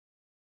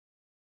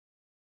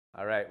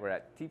All right, we're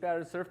at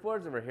T.Patterson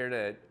Surfboards and we're here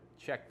to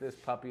check this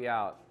puppy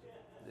out.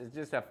 It's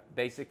just a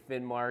basic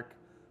fin mark,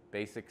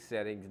 basic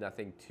settings,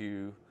 nothing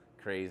too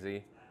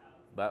crazy,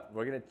 but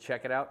we're gonna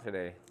check it out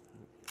today.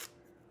 Let's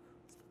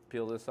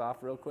peel this off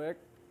real quick.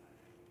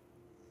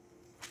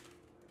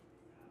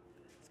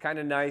 It's kind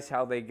of nice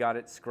how they got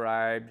it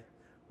scribed.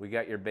 We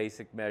got your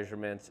basic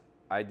measurements.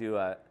 I do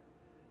a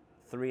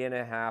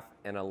 3.5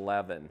 and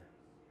 11,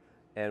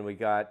 and we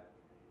got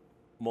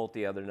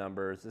multi other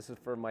numbers. This is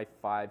for my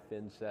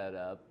 5-fin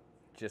setup,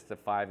 just a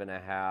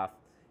 5.5.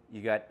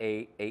 You got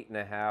 8,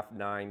 8.5,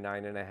 9,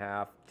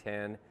 9.5,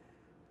 10,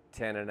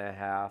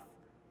 10.5,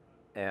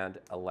 and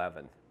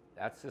 11.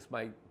 That's just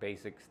my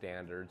basic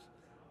standards.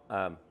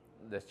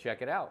 Let's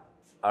check it out.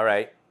 All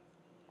right,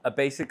 a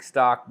basic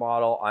stock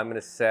model, I'm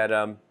gonna set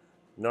them.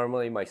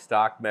 Normally my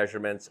stock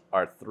measurements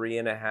are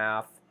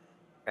 3.5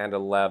 and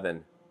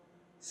 11.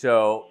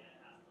 So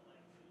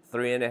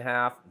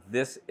 3.5,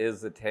 this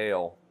is the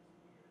tail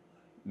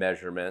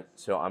measurement.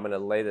 So I'm going to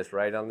lay this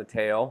right on the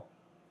tail,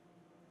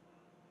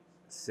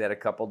 set a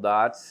couple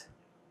dots.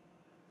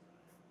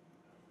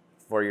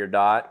 For your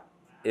dot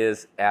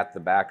is at the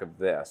back of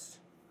this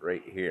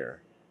right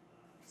here.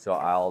 So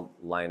I'll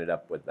line it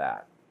up with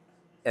that.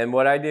 And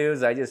what I do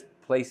is I just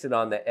place it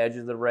on the edge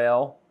of the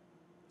rail.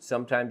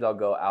 Sometimes I'll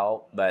go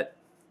out, but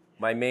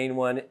my main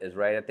one is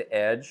right at the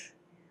edge,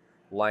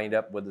 lined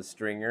up with the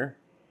stringer.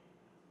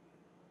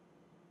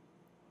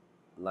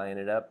 Line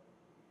it up.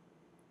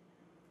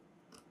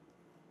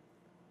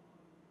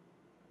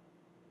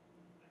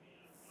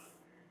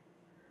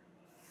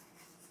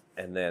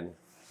 And then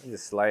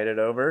just slide it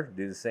over,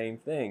 do the same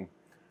thing.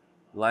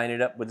 Line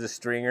it up with the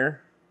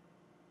stringer.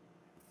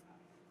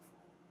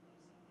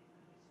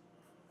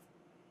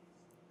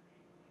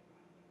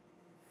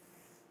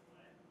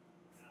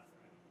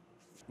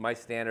 My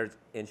standard's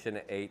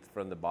 1.8"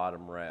 from the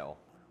bottom rail.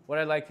 What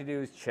I like to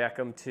do is check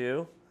them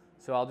too.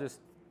 So I'll just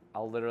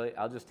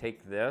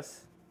take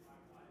this.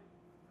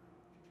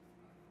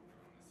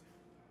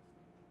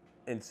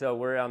 And so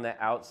we're on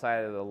the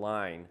outside of the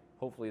line.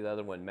 Hopefully the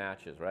other one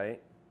matches,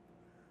 right?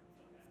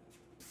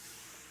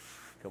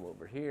 Come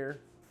over here.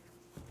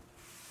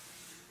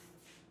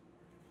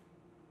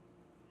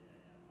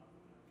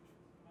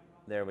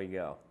 There we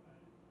go.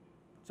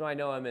 So I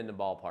know I'm in the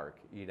ballpark,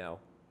 you know.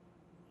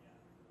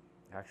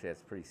 Actually,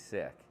 that's pretty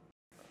sick.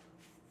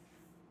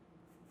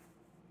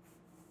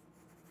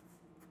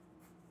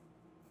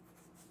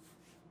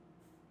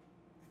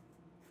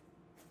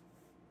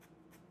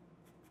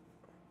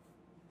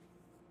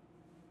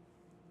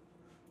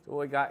 So what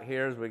we got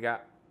here is we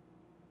got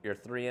your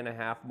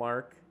 3.5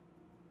 mark,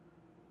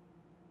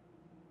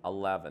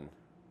 11.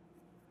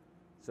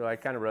 So I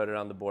kind of wrote it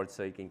on the board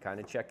so you can kind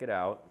of check it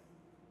out.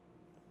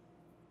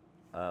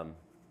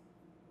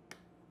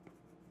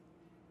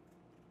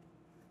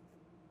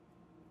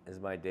 Is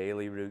my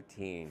daily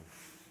routine.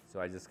 So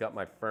I just got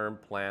my firm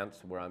plants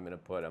where I'm going to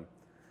put them.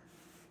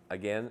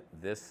 Again,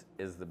 this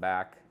is the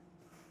back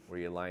where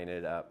you line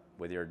it up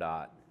with your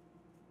dot.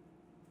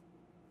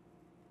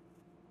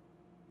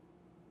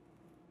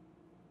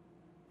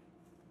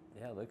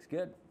 Yeah, looks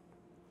good.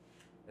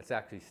 It's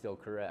actually still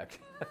correct.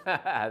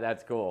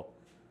 That's cool.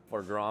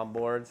 For grom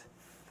boards,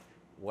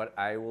 what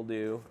I will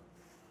do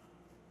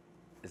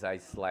is I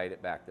slide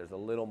it back. There's a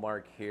little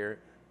mark here.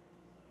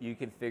 You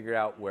can figure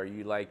out where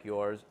you like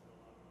yours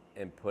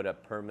and put a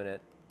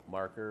permanent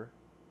marker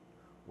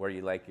where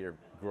you like your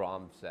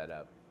grom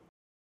setup.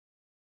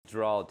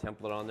 Draw a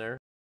template on there.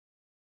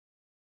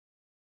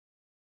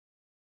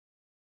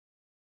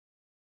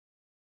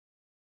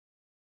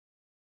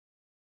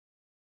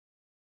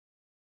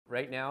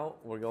 Right now,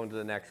 we're going to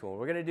the next one.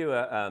 We're going to do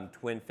a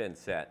twin fin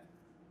set.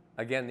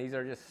 Again, these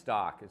are just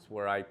stock. It's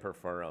where I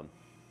prefer them.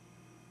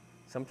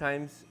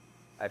 Sometimes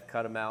I've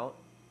cut them out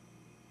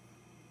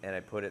and I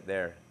put it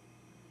there,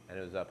 and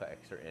it was up an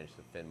extra inch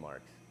of fin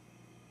marks.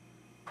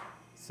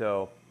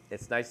 So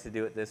it's nice to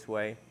do it this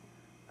way.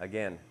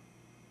 Again,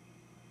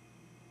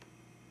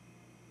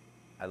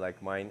 I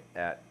like mine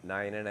at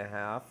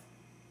 9.5.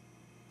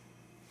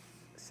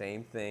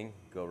 Same thing,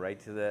 go right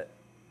to the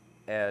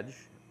edge.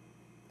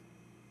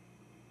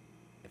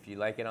 If you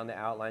like it on the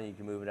outline, you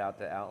can move it out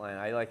to outline.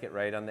 I like it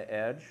right on the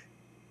edge.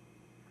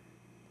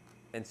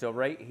 And so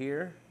right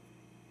here,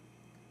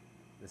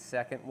 the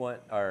second one,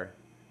 or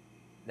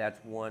that's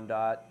one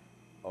dot,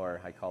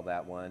 or I call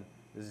that one.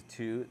 This is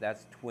 2,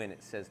 that's twin.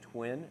 It says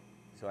twin,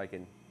 so I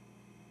can,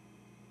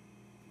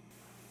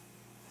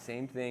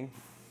 same thing.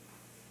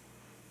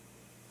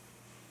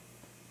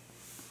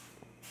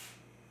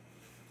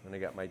 And I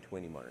got my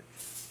 20 mark.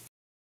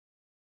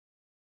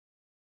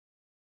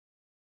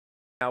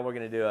 Now we're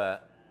going to do a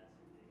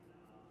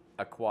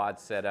quad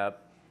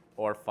setup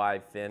or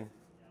 5-fin.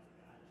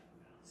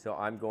 So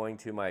I'm going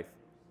to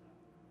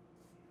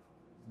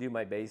do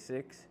my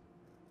basics,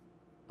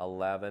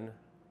 11,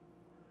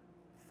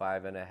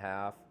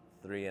 5.5,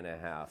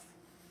 3.5.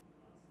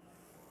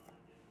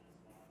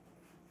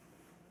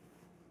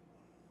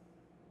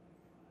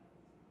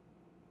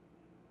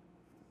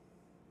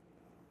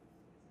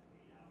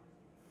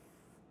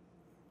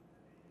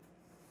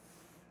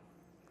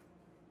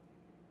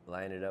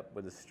 line it up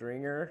with a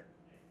stringer.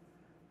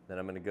 Then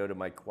I'm going to go to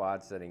my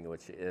quad setting,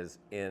 which is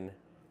in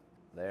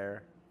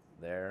there,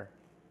 there.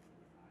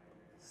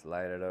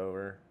 Slide it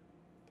over.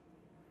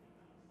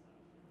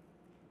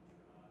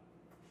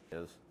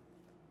 If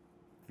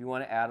you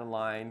want to add a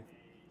line,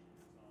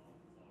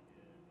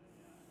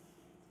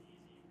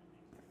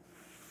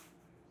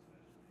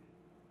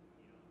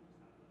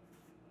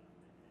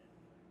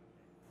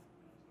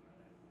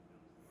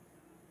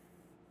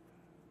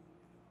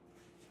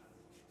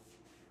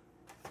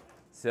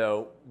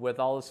 so with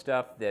all the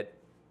stuff that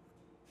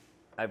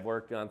I've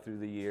worked on through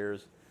the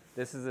years,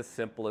 this is the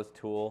simplest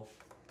tool,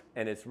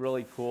 and it's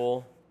really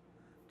cool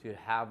to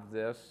have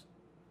this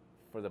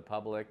for the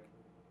public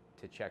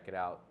to check it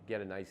out, get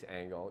a nice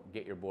angle,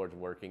 get your boards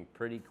working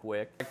pretty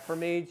quick. For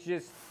me, it's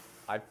just,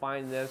 I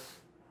find this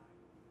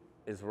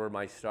is where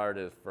my start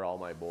is for all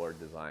my board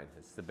design.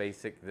 It's the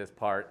basic, this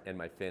part and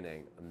my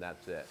finning, and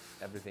that's it.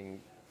 Everything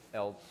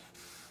else,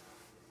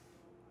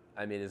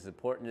 I mean, as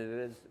important as it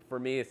is, for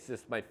me, it's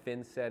just my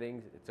fin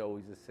settings. It's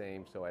always the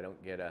same, so I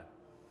don't get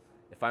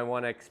if I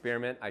want to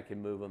experiment, I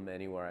can move them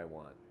anywhere I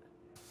want.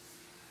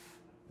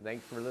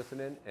 Thanks for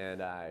listening,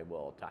 and I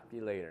will talk to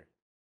you later.